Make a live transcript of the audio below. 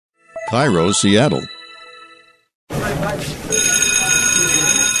KIRO, Seattle.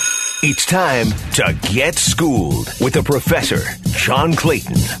 It's time to get schooled with the professor, John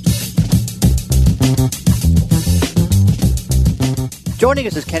Clayton. Joining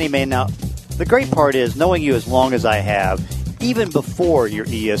us is Kenny Mayne. Now, the great part is knowing you as long as I have, even before your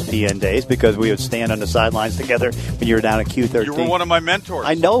ESPN days, because we would stand on the sidelines together when you were down at Q13. You were one of my mentors.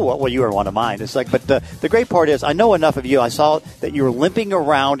 I know. Well, you were one of mine. It's like, but the great part is I know enough of you. I saw that you were limping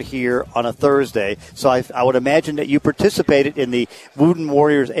around here on a Thursday, so I would imagine that you participated in the Wooten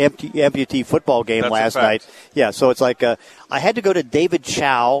Warriors amputee football game last night. Yeah, so it's like I had to go to David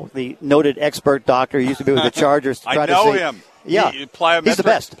Chow, the noted expert doctor who used to be with the Chargers. To try I know to him. Yeah, he's the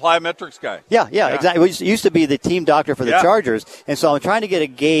best. Plyometrics guy. Yeah, exactly. He used to be the team doctor for the Chargers, and so I'm trying to get a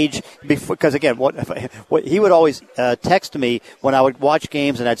gauge because again, what he would always text me when I would watch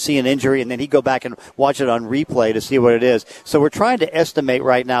games and I'd see an injury, and then he'd go back and watch it on replay to see what it is. So we're trying to estimate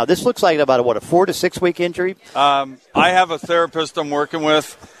right now. This looks like about a 4 to 6 week injury. I have a therapist I'm working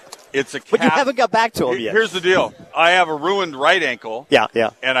with. It's a calf. But you haven't got back to him yet. Here's the deal. I have a ruined right ankle. Yeah.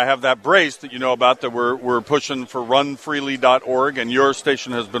 And I have that brace that you know about that we're pushing for runfreely.org, and your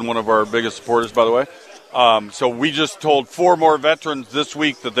station has been one of our biggest supporters, by the way. So we just told 4 more veterans this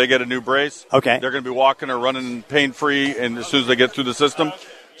week that they get a new brace. Okay. They're going to be walking or running pain-free and as soon as they get through the system.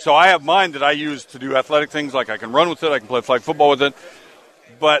 So I have mine that I use to do athletic things, like I can run with it, I can play flag football with it.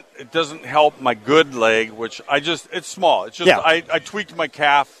 But it doesn't help my good leg, which it's small. It's just I tweaked my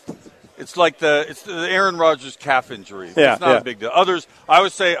calf. It's like it's the Aaron Rodgers calf injury. It's not a big deal. I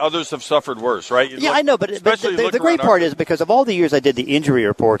would say others have suffered worse, right? I know, but the great part is because of all the years I did the injury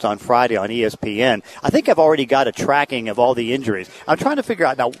reports on Friday on ESPN, I think I've already got a tracking of all the injuries. I'm trying to figure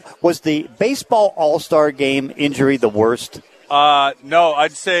out now, was the baseball All-Star game injury the worst? No,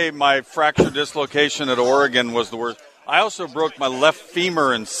 I'd say my fracture dislocation at Oregon was the worst. I also broke my left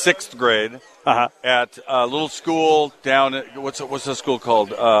femur in 6th grade at a little school down at, what's that school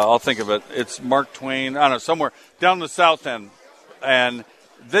called? I'll think of it. It's Mark Twain, I don't know, somewhere down the south end. And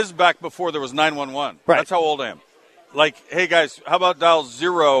this is back before there was 911. Right. That's how old I am. Like, hey, guys, how about dial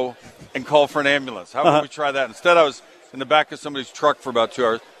 0 and call for an ambulance? How about we try that? Instead, I was in the back of somebody's truck for about 2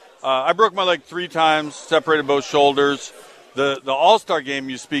 hours. I broke my leg 3 times, separated both shoulders. The All-Star game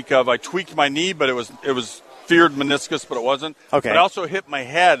you speak of, I tweaked my knee, but it was feared meniscus, but it wasn't. Okay. But I also hit my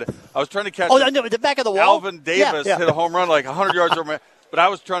head. I was trying to catch. The back of the wall. Alvin Davis hit a home run like 100 yards over my. But I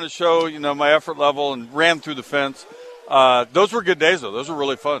was trying to show my effort level and ran through the fence. Those were good days, though. Those were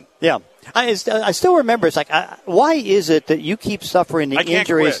really fun. Yeah. I still remember. It's like, why is it that you keep suffering the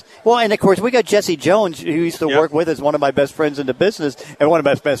injuries? Quit. Well, and of course, we got Jesse Jones, who used to work with us, one of my best friends in the business, and one of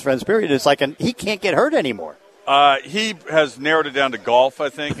my best friends, period. It's like, and he can't get hurt anymore. He has narrowed it down to golf, I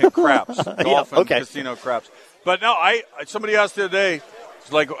think, and craps. Golf and casino craps. But no, somebody asked the other day,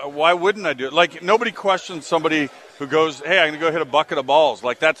 like, why wouldn't I do it? Like, nobody questions somebody who goes, hey, I'm going to go hit a bucket of balls.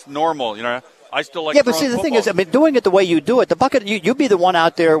 Like, that's normal, I still like but see, the thing is, doing it the way you do it, the bucket, you'll be the one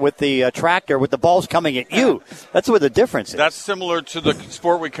out there with the tractor with the balls coming at you. That's where the difference is. That's similar to the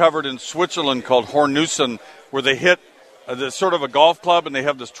sport we covered in Switzerland called Hornussen, where they hit sort of a golf club, and they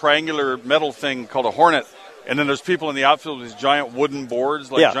have this triangular metal thing called a hornet. And then there's people in the outfield with these giant wooden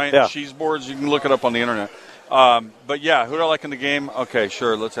boards, like giant cheese boards. You can look it up on the internet. But yeah, who do I like in the game? Okay,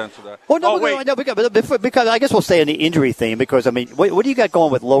 sure, let's answer that. Well, no, because I guess we'll stay on the injury theme because, what do you got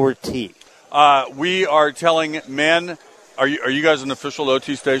going with lower T? We are telling men, are you guys an official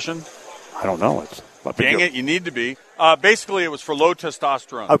OT station? I don't know. Dang it, you need to be. Basically, it was for low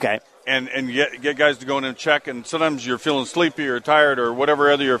testosterone. Okay. And get guys to go in and check, and sometimes you're feeling sleepy or tired or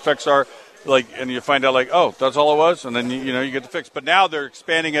whatever other your effects are. And you find out oh, that's all it was, and then you get the fix. But now they're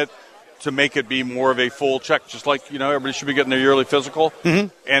expanding it to make it be more of a full check, just like everybody should be getting their yearly physical. Mm-hmm.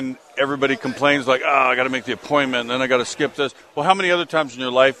 And everybody complains I got to make the appointment, and then I got to skip this. Well, how many other times in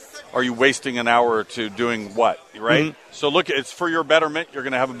your life are you wasting an hour or two doing what? Right. Mm-hmm. So look, it's for your betterment. You're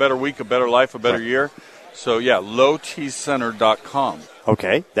going to have a better week, a better life, a better year. So lowtcenter.com.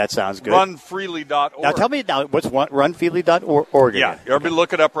 Okay, that sounds good. Runfreely.org. Now tell me what's runfreely.org? Yeah, everybody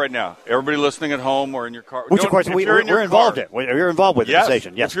look it up right now. Everybody listening at home or in your car. Which, of course, we're involved in. We're involved with the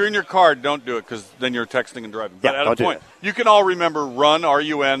station. Yes. If you're in your car, don't do it because then you're texting and driving. But at a point, you can all remember run,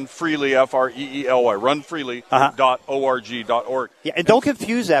 R-U-N, freely, F-R-E-E-L-Y, runfreely.org.org. Yeah, and don't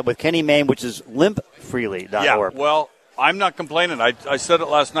confuse that with Kenny Mayne, which is limpfreely.org. Yeah, well, I'm not complaining. I said it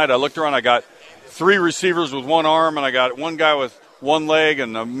last night. I looked around. I got 3 receivers with one arm, and I got one guy with one leg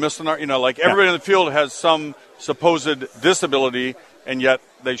and a missing arm. Everybody in the field has some supposed disability, and yet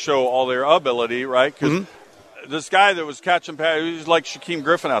they show all their ability, right? Because this guy that was catching passes, he was like Shaquem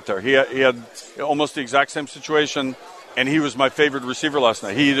Griffin out there. He had almost the exact same situation, and he was my favorite receiver last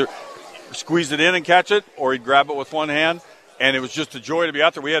night. He either squeeze it in and catch it, or he'd grab it with one hand. And it was just a joy to be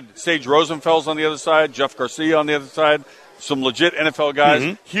out there. We had Sage Rosenfels on the other side, Jeff Garcia on the other side, some legit NFL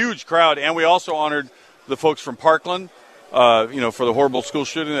guys, huge crowd. And we also honored the folks from Parkland, for the horrible school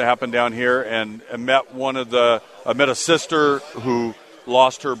shooting that happened down here, and met I met a sister who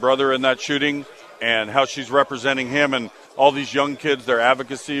lost her brother in that shooting, and how she's representing him and all these young kids, their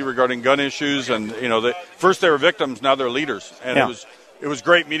advocacy regarding gun issues. And, first they were victims, now they're leaders. And it was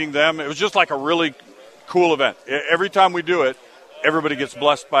great meeting them. It was just like a really cool event. Every time we do it, everybody gets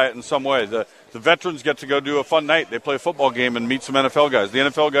blessed by it in some way. The veterans get to go do a fun night. They play a football game and meet some NFL guys. The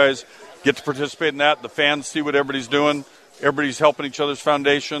NFL guys get to participate in that. The fans see what everybody's doing. Everybody's helping each other's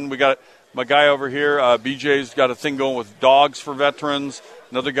foundation. We got my guy over here, BJ's got a thing going with dogs for veterans.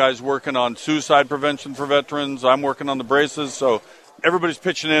 Another guy's working on suicide prevention for veterans. I'm working on the braces. So everybody's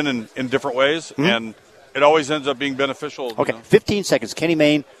pitching in different ways, and it always ends up being beneficial. Okay, 15 seconds. Kenny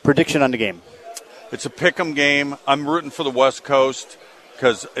Mayne, prediction on the game. It's a pick'em game. I'm rooting for the West Coast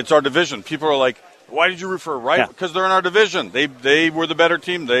because it's our division. People are like, why did you root for it? Right? Because they're in our division. They were the better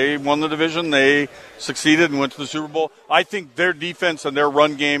team. They won the division. They succeeded and went to the Super Bowl. I think their defense and their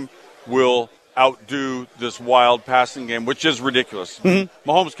run game will outdo this wild passing game, which is ridiculous.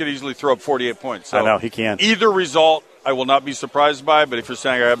 Mahomes could easily throw up 48 points. So I know, he can. Either result, I will not be surprised by, but if you're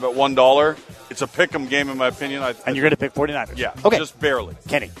saying I have bet $1, it's a pick'em game in my opinion. And you're going to pick 49ers? Yeah, okay. Just barely.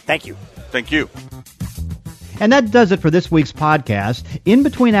 Kenny, thank you. Thank you. And that does it for this week's podcast. In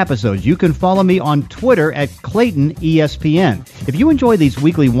between episodes, you can follow me on Twitter at Clayton ESPN. If you enjoy these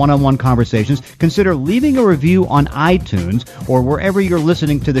weekly one-on-one conversations, consider leaving a review on iTunes or wherever you're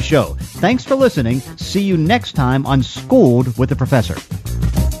listening to the show. Thanks for listening. See you next time on Schooled with the Professor.